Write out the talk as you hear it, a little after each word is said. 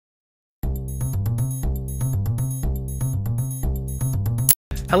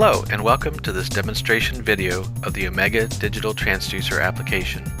Hello and welcome to this demonstration video of the OMEGA Digital Transducer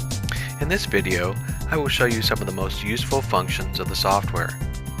application. In this video, I will show you some of the most useful functions of the software.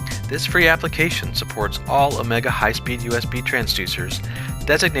 This free application supports all OMEGA high-speed USB transducers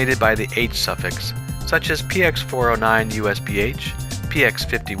designated by the H suffix, such as PX409 USBH,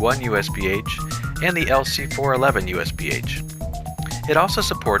 PX51 USBH, and the LC411 USBH. It also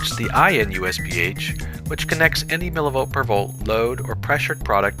supports the IN USBH, which connects any millivolt per volt load or pressured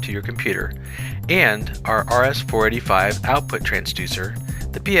product to your computer, and our RS485 output transducer,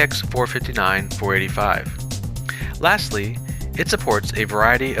 the PX459-485. Lastly, it supports a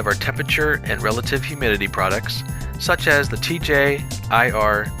variety of our temperature and relative humidity products, such as the TJ,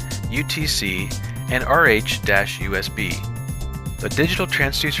 IR, UTC, and RH-USB. The digital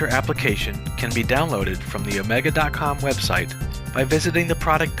transducer application can be downloaded from the omega.com website by visiting the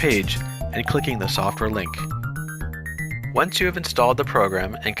product page and clicking the software link. Once you have installed the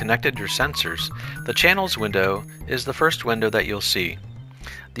program and connected your sensors, the Channels window is the first window that you'll see.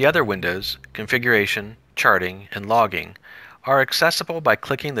 The other windows, Configuration, Charting, and Logging, are accessible by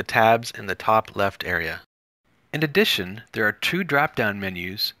clicking the tabs in the top left area. In addition, there are two drop-down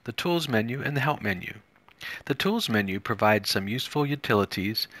menus, the Tools menu and the Help menu. The Tools menu provides some useful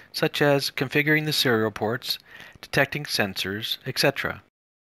utilities such as configuring the serial ports, detecting sensors, etc.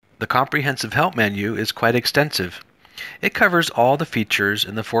 The comprehensive Help menu is quite extensive. It covers all the features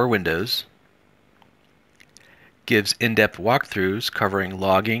in the four windows, gives in-depth walkthroughs covering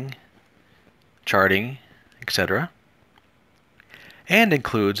logging, charting, etc., and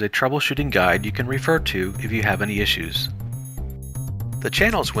includes a troubleshooting guide you can refer to if you have any issues. The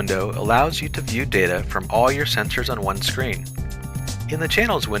Channels window allows you to view data from all your sensors on one screen. In the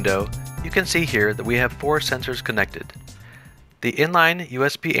Channels window, you can see here that we have four sensors connected: the inline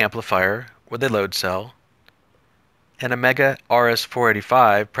USB amplifier with a load cell, an OMEGA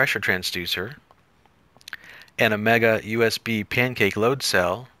RS485 pressure transducer, an OMEGA USB pancake load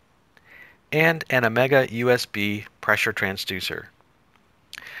cell, and an OMEGA USB pressure transducer.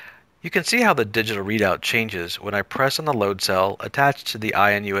 You can see how the digital readout changes when I press on the load cell attached to the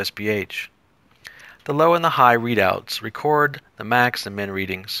IN USBH. The low and the high readouts record the max and min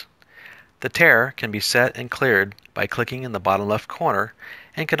readings. The tare can be set and cleared by clicking in the bottom left corner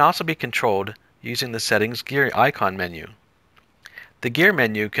and can also be controlled using the Settings Gear icon menu. The Gear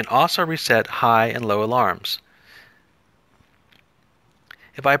menu can also reset high and low alarms.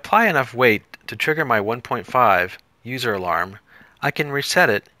 If I apply enough weight to trigger my 1.5 user alarm, I can reset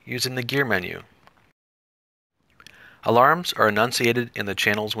it using the Gear menu. Alarms are enunciated in the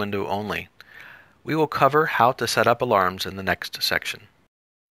Channels window only. We will cover how to set up alarms in the next section.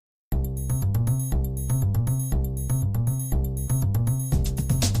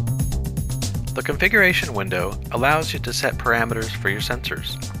 The configuration window allows you to set parameters for your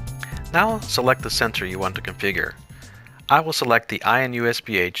sensors. Now select the sensor you want to configure. I will select the IN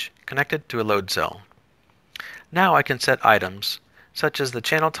USBH connected to a load cell. Now I can set items such as the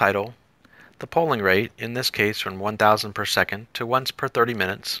channel title, the polling rate, in this case from 1000 per second to once per 30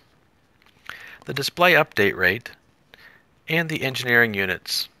 minutes, the display update rate, and the engineering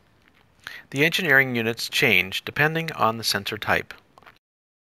units. The engineering units change depending on the sensor type.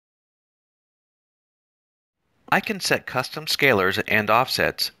 I can set custom scalars and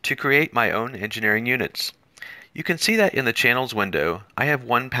offsets to create my own engineering units. You can see that in the Channels window, I have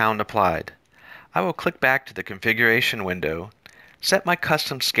 1 pound applied. I will click back to the Configuration window, set my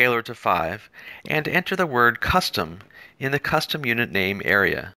custom scalar to 5, and enter the word Custom in the Custom Unit Name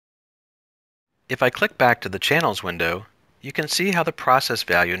area. If I click back to the Channels window, you can see how the process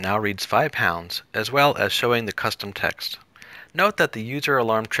value now reads 5 pounds, as well as showing the custom text. Note that the user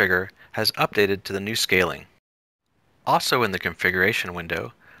alarm trigger has updated to the new scaling. Also in the configuration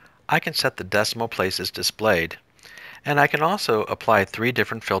window, I can set the decimal places displayed, and I can also apply 3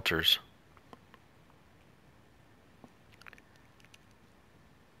 different filters.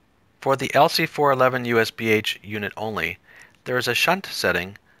 For the LC411 USBH unit only, there is a shunt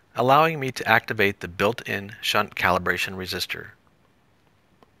setting allowing me to activate the built-in shunt calibration resistor.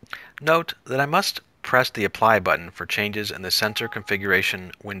 Note that I must press the Apply button for changes in the sensor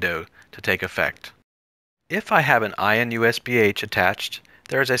configuration window to take effect. If I have an IN USBH attached,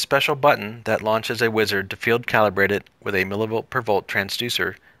 there is a special button that launches a wizard to field calibrate it with a millivolt per volt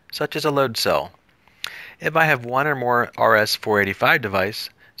transducer, such as a load cell. If I have one or more RS485 device,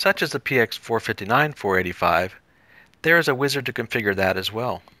 such as the PX459-485, there is a wizard to configure that as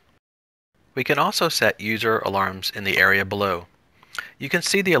well. We can also set user alarms in the area below. You can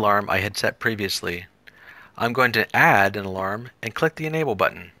see the alarm I had set previously. I'm going to add an alarm and click the Enable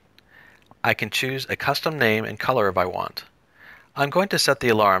button. I can choose a custom name and color if I want. I'm going to set the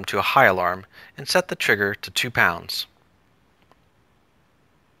alarm to a high alarm and set the trigger to 2 pounds.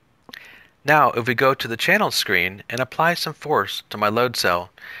 Now, if we go to the channel screen and apply some force to my load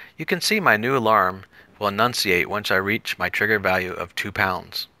cell, you can see my new alarm will enunciate once I reach my trigger value of 2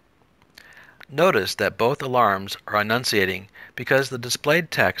 pounds. Notice that both alarms are enunciating because the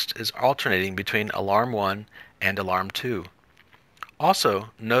displayed text is alternating between Alarm 1 and Alarm 2. Also,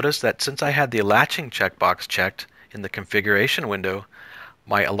 notice that since I had the latching checkbox checked in the configuration window,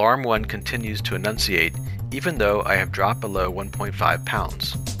 my Alarm 1 continues to enunciate even though I have dropped below 1.5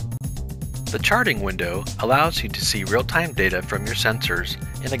 pounds. The charting window allows you to see real-time data from your sensors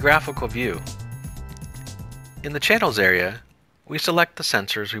in a graphical view. In the channels area, we select the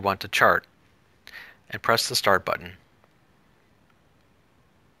sensors we want to chart and press the Start button.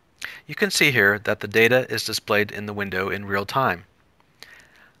 You can see here that the data is displayed in the window in real time.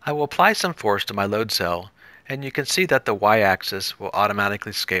 I will apply some force to my load cell, and you can see that the y-axis will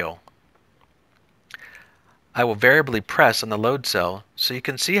automatically scale. I will variably press on the load cell so you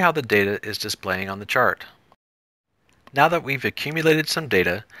can see how the data is displaying on the chart. Now that we've accumulated some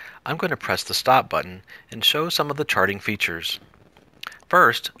data, I'm going to press the Stop button and show some of the charting features.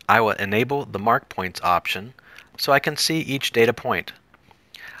 First, I will enable the Mark Points option so I can see each data point.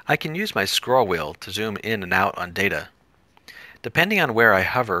 I can use my scroll wheel to zoom in and out on data. Depending on where I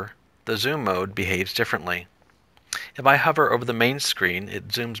hover, the zoom mode behaves differently. If I hover over the main screen, it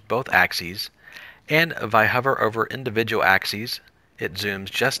zooms both axes, and if I hover over individual axes, it zooms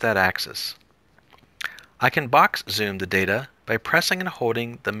just that axis. I can box zoom the data by pressing and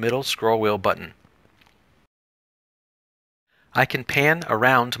holding the middle scroll wheel button. I can pan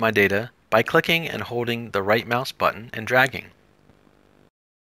around my data by clicking and holding the right mouse button and dragging.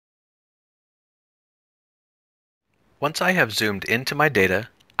 Once I have zoomed into my data,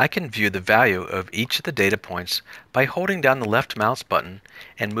 I can view the value of each of the data points by holding down the left mouse button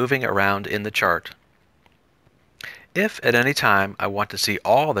and moving around in the chart. If at any time I want to see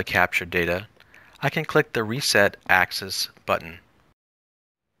all the captured data, I can click the Reset Axis button.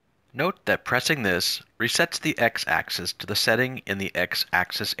 Note that pressing this resets the x-axis to the setting in the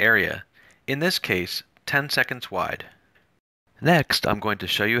x-axis area, in this case 10 seconds wide. Next, I'm going to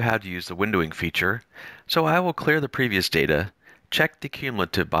show you how to use the windowing feature, so I will clear the previous data, check the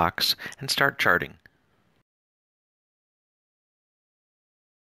cumulative box, and start charting.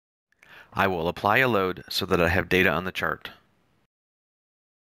 I will apply a load so that I have data on the chart.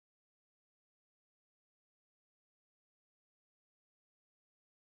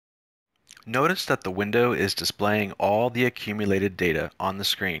 Notice that the window is displaying all the accumulated data on the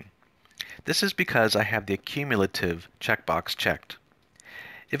screen. This is because I have the cumulative checkbox checked.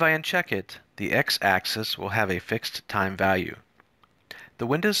 If I uncheck it, the x-axis will have a fixed time value. The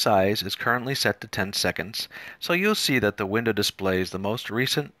window size is currently set to 10 seconds, so you'll see that the window displays the most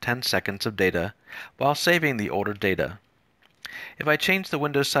recent 10 seconds of data while saving the older data. If I change the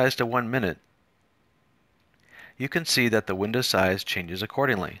window size to 1 minute, you can see that the window size changes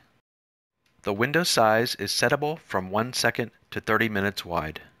accordingly. The window size is settable from 1 second to 30 minutes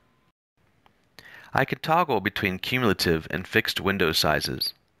wide. I can toggle between cumulative and fixed window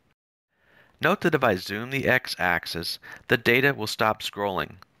sizes. Note that if I zoom the x-axis, the data will stop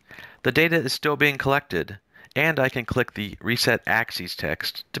scrolling. The data is still being collected, and I can click the Reset Axes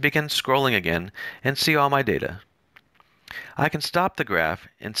text to begin scrolling again and see all my data. I can stop the graph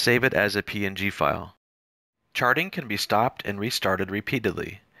and save it as a PNG file. Charting can be stopped and restarted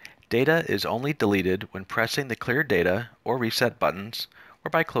repeatedly. Data is only deleted when pressing the Clear Data or Reset buttons or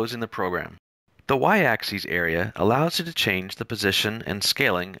by closing the program. The y-axis area allows you to change the position and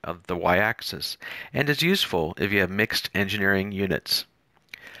scaling of the y-axis and is useful if you have mixed engineering units.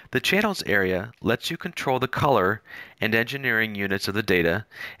 The channels area lets you control the color and engineering units of the data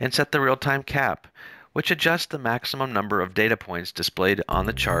and set the real-time cap, which adjusts the maximum number of data points displayed on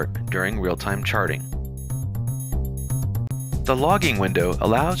the chart during real-time charting. The logging window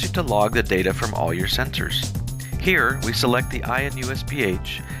allows you to log the data from all your sensors. Here, we select the IN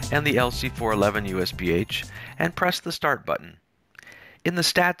USBH and the LC411 USBH and press the Start button. In the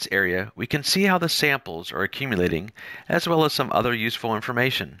Stats area, we can see how the samples are accumulating, as well as some other useful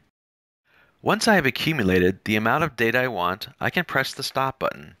information. Once I have accumulated the amount of data I want, I can press the Stop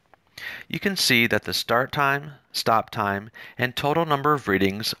button. You can see that the start time, stop time, and total number of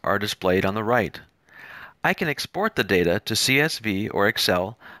readings are displayed on the right. I can export the data to CSV or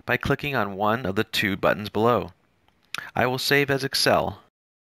Excel by clicking on one of the two buttons below. I will save as Excel.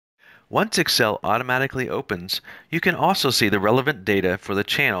 Once Excel automatically opens, you can also see the relevant data for the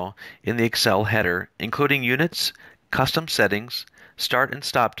channel in the Excel header, including units, custom settings, start and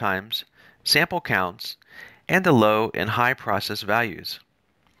stop times, sample counts, and the low and high process values.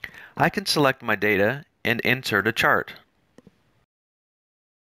 I can select my data and insert a chart.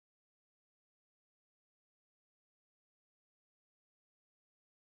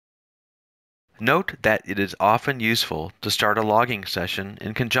 Note that it is often useful to start a logging session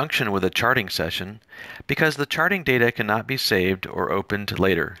in conjunction with a charting session because the charting data cannot be saved or opened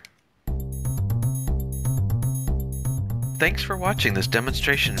later. Thanks for watching this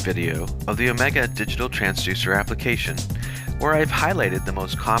demonstration video of the OMEGA Digital Transducer application, where I've highlighted the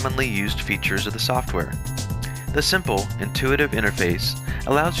most commonly used features of the software. The simple, intuitive interface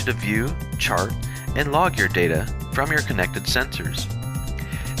allows you to view, chart, and log your data from your connected sensors.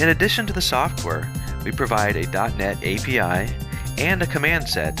 In addition to the software, we provide a .NET API and a command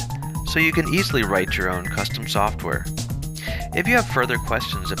set so you can easily write your own custom software. If you have further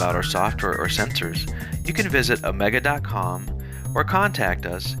questions about our software or sensors, you can visit omega.com or contact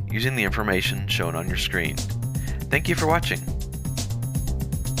us using the information shown on your screen. Thank you for watching.